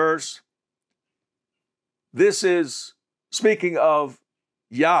final verse, this is speaking of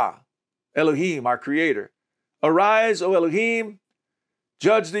Yah, Elohim, our Creator. Arise, O Elohim,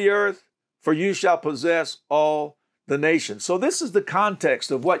 judge the earth, for you shall possess all the nations. So this is the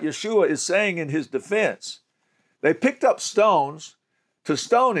context of what Yeshua is saying in his defense. They picked up stones to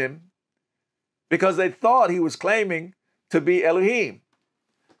stone him because they thought he was claiming to be Elohim.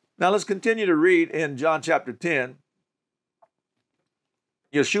 Now let's continue to read in John chapter 10.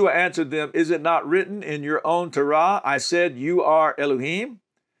 Yeshua answered them, is it not written in your own Torah, I said you are Elohim?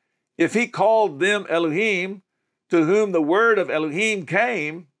 If he called them Elohim, to whom the word of Elohim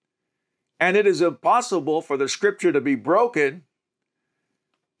came, and it is impossible for the scripture to be broken,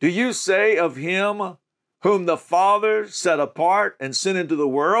 do you say of him whom the Father set apart and sent into the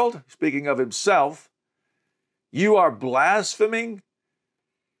world, speaking of himself, you are blaspheming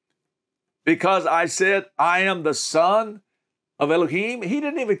because I said I am the Son of Elohim? He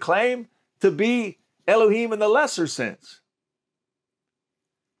didn't even claim to be Elohim in the lesser sense.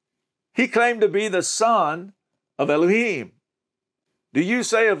 He claimed to be the Son of Elohim. Do you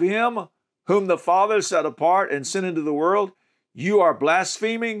say of him whom the Father set apart and sent into the world, you are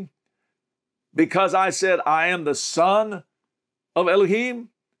blaspheming because I said I am the Son of Elohim?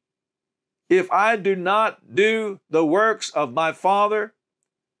 If I do not do the works of my Father,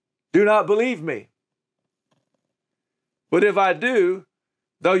 do not believe me. But if I do,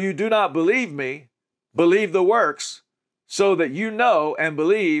 though you do not believe me, believe the works, so that you know and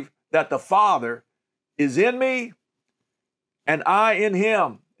believe that the Father is in me and I in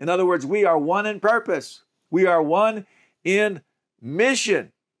him. In other words, we are one in purpose. We are one in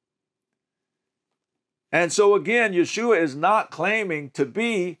mission. And so again, Yeshua is not claiming to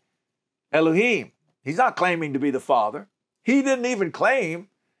be Elohim. He's not claiming to be the Father. He didn't even claim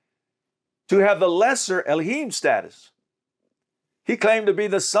to have the lesser Elohim status. He claimed to be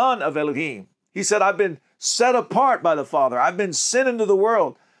the Son of Elohim. He said, I've been set apart by the Father. I've been sent into the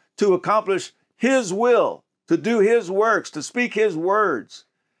world to accomplish his will, to do his works, to speak his words.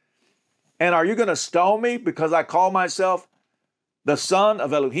 And are you going to stone me because I call myself the Son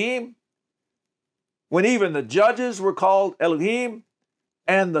of Elohim? When even the judges were called Elohim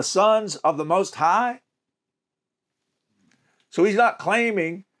and the sons of the Most High? So he's not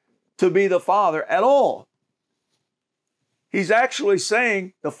claiming to be the Father at all. He's actually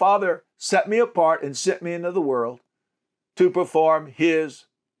saying the Father set me apart and sent me into the world to perform his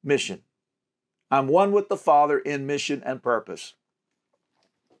mission. I'm one with the Father in mission and purpose.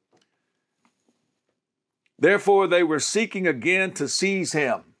 Therefore, they were seeking again to seize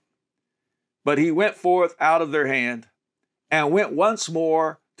him. But he went forth out of their hand and went once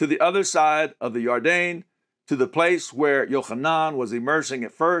more to the other side of the Jordan, to the place where Yochanan was immersing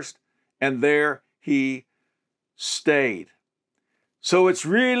at first, and there he stayed. So it's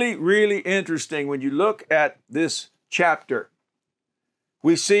really, really interesting when you look at this chapter,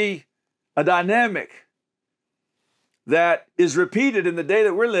 we see a dynamic that is repeated in the day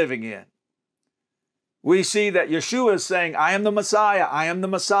that we're living in. We see that Yeshua is saying, I am the Messiah, I am the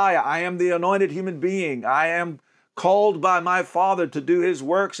Messiah, I am the anointed human being, I am called by my Father to do his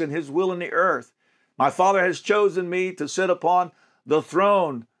works and his will in the earth. My Father has chosen me to sit upon the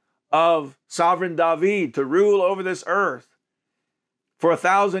throne of sovereign David, to rule over this earth for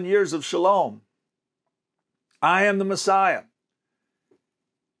 1,000 years of shalom. I am the Messiah.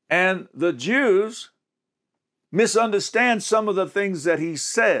 And the Jews misunderstand some of the things that he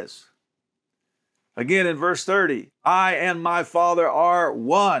says. Again, in verse 30, I and my Father are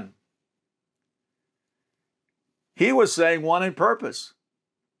one. He was saying one in purpose,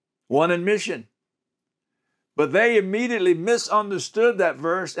 one in mission. But they immediately misunderstood that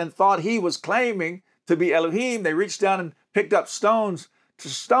verse and thought he was claiming to be Elohim. They reached down and picked up stones to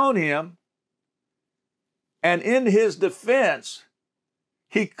stone him. And in his defense,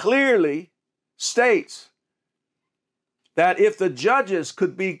 he clearly states that if the judges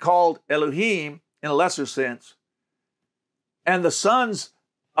could be called Elohim in a lesser sense, and the sons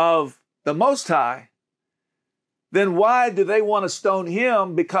of the Most High, then why do they want to stone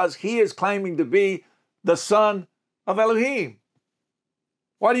him because he is claiming to be the son of Elohim?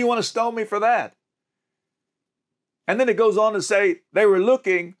 Why do you want to stone me for that? And then it goes on to say they were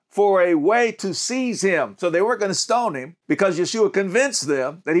looking for a way to seize him. So they weren't going to stone him because Yeshua convinced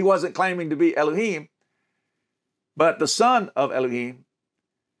them that he wasn't claiming to be Elohim, but the son of Elohim.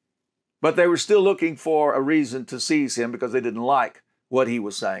 But they were still looking for a reason to seize him because they didn't like what he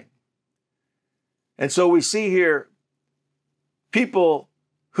was saying. And so we see here people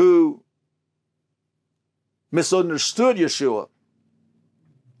who misunderstood Yeshua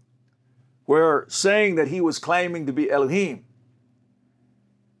were saying that he was claiming to be Elohim,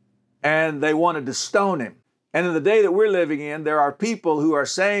 and they wanted to stone him. And in the day that we're living in, there are people who are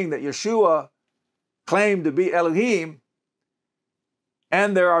saying that Yeshua claimed to be Elohim,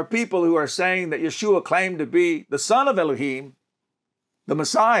 and there are people who are saying that Yeshua claimed to be the son of Elohim, the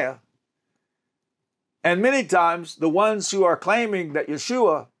Messiah. And many times, the ones who are claiming that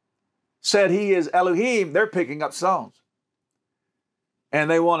Yeshua said he is Elohim, they're picking up stones. And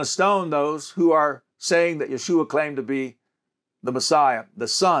they want to stone those who are saying that Yeshua claimed to be the Messiah, the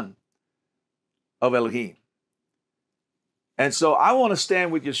son of Elohim. And so I want to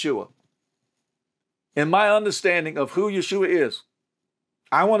stand with Yeshua. In my understanding of who Yeshua is,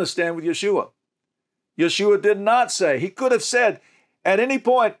 I want to stand with Yeshua. Yeshua did not say, he could have said at any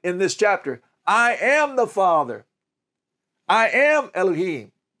point in this chapter, I am the Father. I am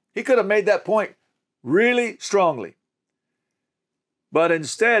Elohim. He could have made that point really strongly. But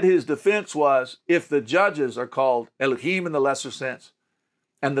instead, his defense was, if the judges are called Elohim in the lesser sense,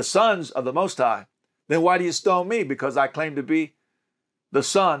 and the sons of the Most High, then why do you stone me? Because I claim to be the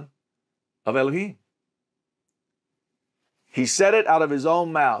son of Elohim. He said it out of his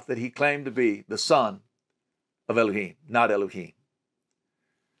own mouth that he claimed to be the son of Elohim, not Elohim.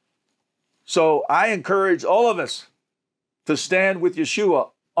 So I encourage all of us to stand with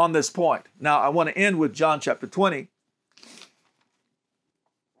Yeshua on this point. Now, I want to end with John chapter 20.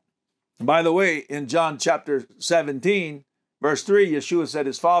 By the way, in John chapter 17, verse 3, Yeshua said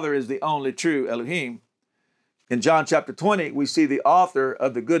his Father is the only true Elohim. In John chapter 20, we see the author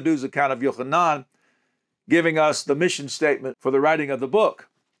of the Good News account of Yochanan giving us the mission statement for the writing of the book.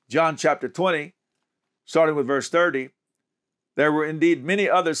 John chapter 20, starting with verse 30, there were indeed many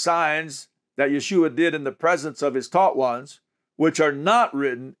other signs that Yeshua did in the presence of his taught ones, which are not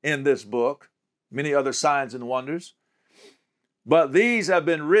written in this book, many other signs and wonders. But these have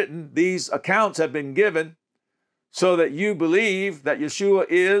been written, these accounts have been given, so that you believe that Yeshua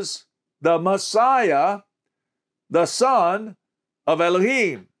is the Messiah, the Son of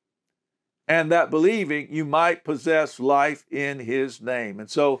Elohim, and that believing you might possess life in his name. And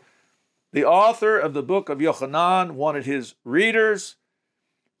so the author of the book of Yochanan wanted his readers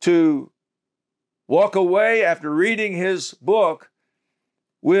to walk away after reading his book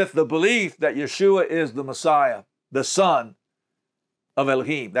with the belief that Yeshua is the Messiah, the Son of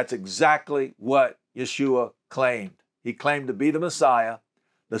Elohim. That's exactly what Yeshua claimed. He claimed to be the Messiah,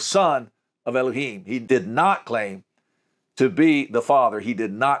 the Son of Elohim. He did not claim to be the Father. He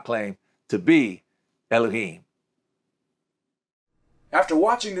did not claim to be Elohim. After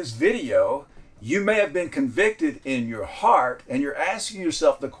watching this video, you may have been convicted in your heart and you're asking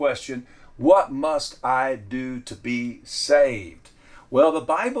yourself the question, what must I do to be saved? Well, the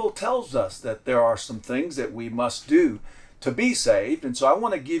Bible tells us that there are some things that we must do to be saved. And so I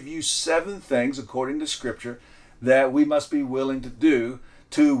want to give you 7 things according to Scripture that we must be willing to do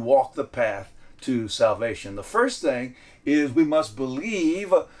to walk the path to salvation. The first thing is we must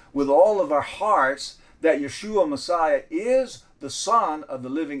believe with all of our hearts that Yeshua Messiah is the Son of the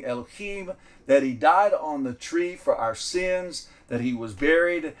living Elohim, that he died on the tree for our sins, that he was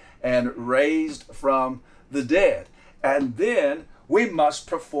buried and raised from the dead. And then we must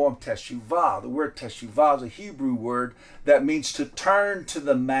perform teshuvah. The word teshuvah is a Hebrew word that means to turn to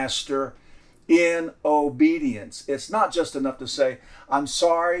the Master in obedience. It's not just enough to say, I'm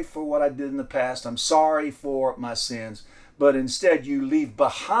sorry for what I did in the past, I'm sorry for my sins, but instead you leave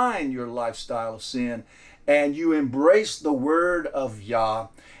behind your lifestyle of sin and you embrace the word of Yah,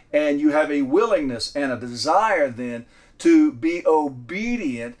 and you have a willingness and a desire then to be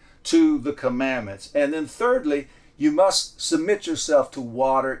obedient to the commandments. And then thirdly, you must submit yourself to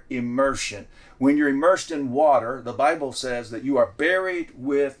water immersion. When you're immersed in water, the Bible says that you are buried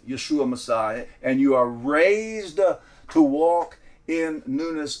with Yeshua Messiah and you are raised to walk in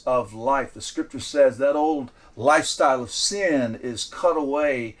newness of life. The scripture says that old lifestyle of sin is cut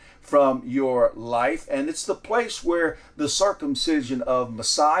away from your life, and it's the place where the circumcision of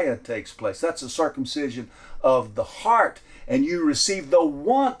Messiah takes place. That's the circumcision of the heart, and you receive the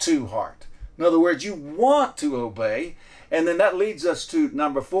want-to heart. In other words, you want to obey. And then that leads us to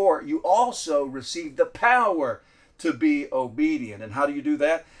number 4. You also receive the power to be obedient. And how do you do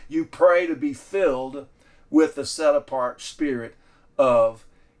that? You pray to be filled with the set-apart Spirit of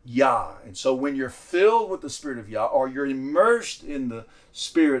Yah. And so when you're filled with the Spirit of Yah, or you're immersed in the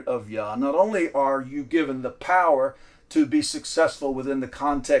Spirit of Yah, not only are you given the power to be successful within the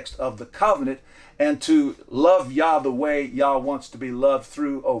context of the covenant and to love Yah the way Yah wants to be loved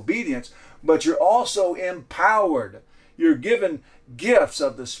through obedience, but you're also empowered. You're given gifts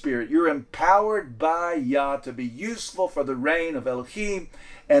of the Spirit. You're empowered by Yah to be useful for the reign of Elohim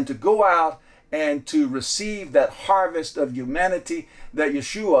and to go out and to receive that harvest of humanity that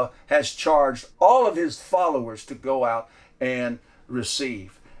Yeshua has charged all of his followers to go out and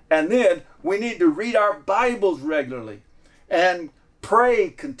receive. And then we need to read our Bibles regularly and pray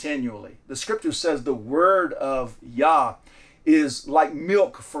continually. The scripture says the word of Yah is like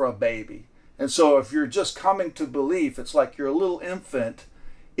milk for a baby. And so if you're just coming to belief, it's like you're a little infant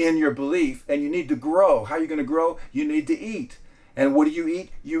in your belief and you need to grow. How are you going to grow? You need to eat. And what do you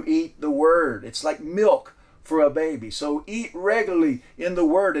eat? You eat the word. It's like milk for a baby. So eat regularly in the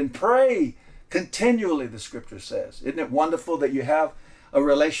word and pray continually, the scripture says. Isn't it wonderful that you have a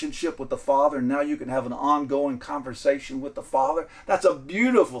relationship with the Father and now you can have an ongoing conversation with the Father? That's a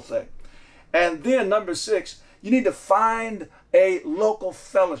beautiful thing. And then number 6, you need to find a local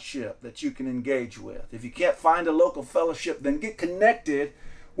fellowship that you can engage with. If you can't find a local fellowship, then get connected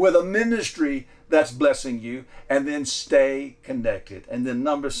with a ministry that's blessing you, and then stay connected. And then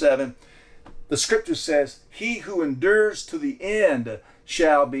number 7, the scripture says, he who endures to the end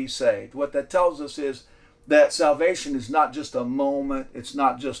shall be saved. What that tells us is that salvation is not just a moment, it's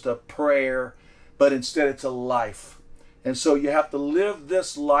not just a prayer, but instead it's a life. And so you have to live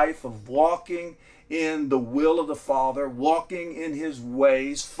this life of walking in the will of the Father, walking in his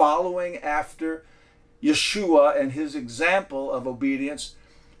ways, following after Yeshua and his example of obedience,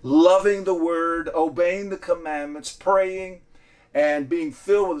 loving the word, obeying the commandments, praying, and being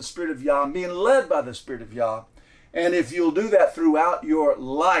filled with the Spirit of Yah, being led by the Spirit of Yah. And if you'll do that throughout your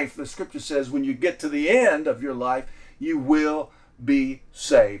life, the scripture says when you get to the end of your life, you will be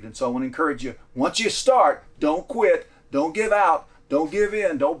saved. And so I want to encourage you, once you start, don't quit, don't give out, don't give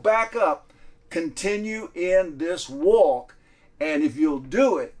in, don't back up. Continue in this walk, and if you'll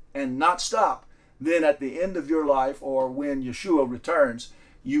do it and not stop, then at the end of your life or when Yeshua returns,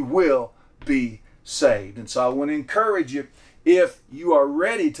 you will be saved. And so I want to encourage you, if you are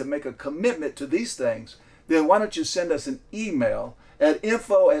ready to make a commitment to these things, then why don't you send us an email at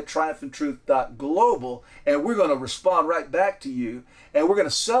info@triumphantruth.global, and we're going to respond right back to you, and we're going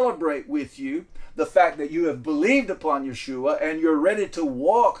to celebrate with you the fact that you have believed upon Yeshua and you're ready to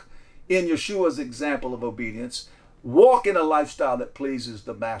walk in Yeshua's example of obedience, walk in a lifestyle that pleases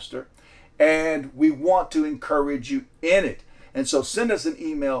the Master, and we want to encourage you in it. And so send us an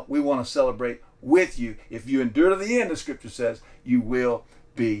email. We want to celebrate with you. If you endure to the end, the scripture says, you will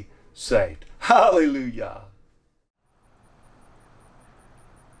be saved. Hallelujah.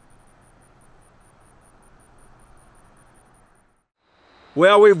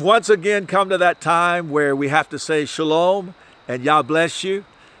 Well, we've once again come to that time where we have to say shalom and Yah bless you.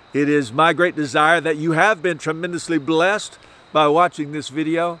 It is my great desire that you have been tremendously blessed by watching this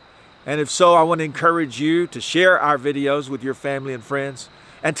video. And if so, I want to encourage you to share our videos with your family and friends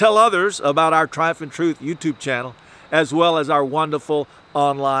and tell others about our Triumphant Truth YouTube channel, as well as our wonderful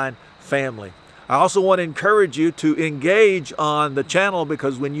online family. I also want to encourage you to engage on the channel,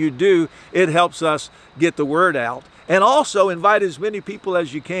 because when you do, it helps us get the word out. And also invite as many people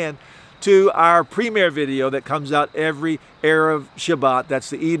as you can to our premiere video that comes out every Erev Shabbat. That's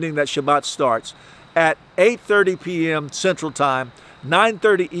the evening that Shabbat starts at 8:30 p.m. Central Time,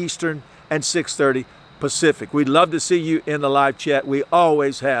 9:30 Eastern, and 6:30 Pacific. We'd love to see you in the live chat. We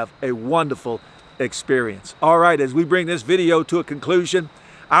always have a wonderful experience. All right, as we bring this video to a conclusion,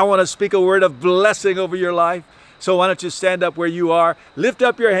 I want to speak a word of blessing over your life. So why don't you stand up where you are, lift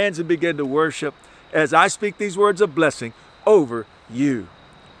up your hands and begin to worship as I speak these words of blessing over you.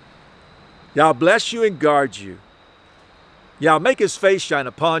 Yah bless you and guard you. Yah make his face shine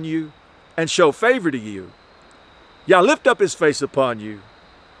upon you and show favor to you. Yah lift up his face upon you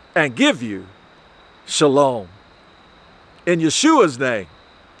and give you shalom. In Yeshua's name,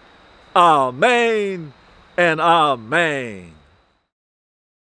 amen and amen.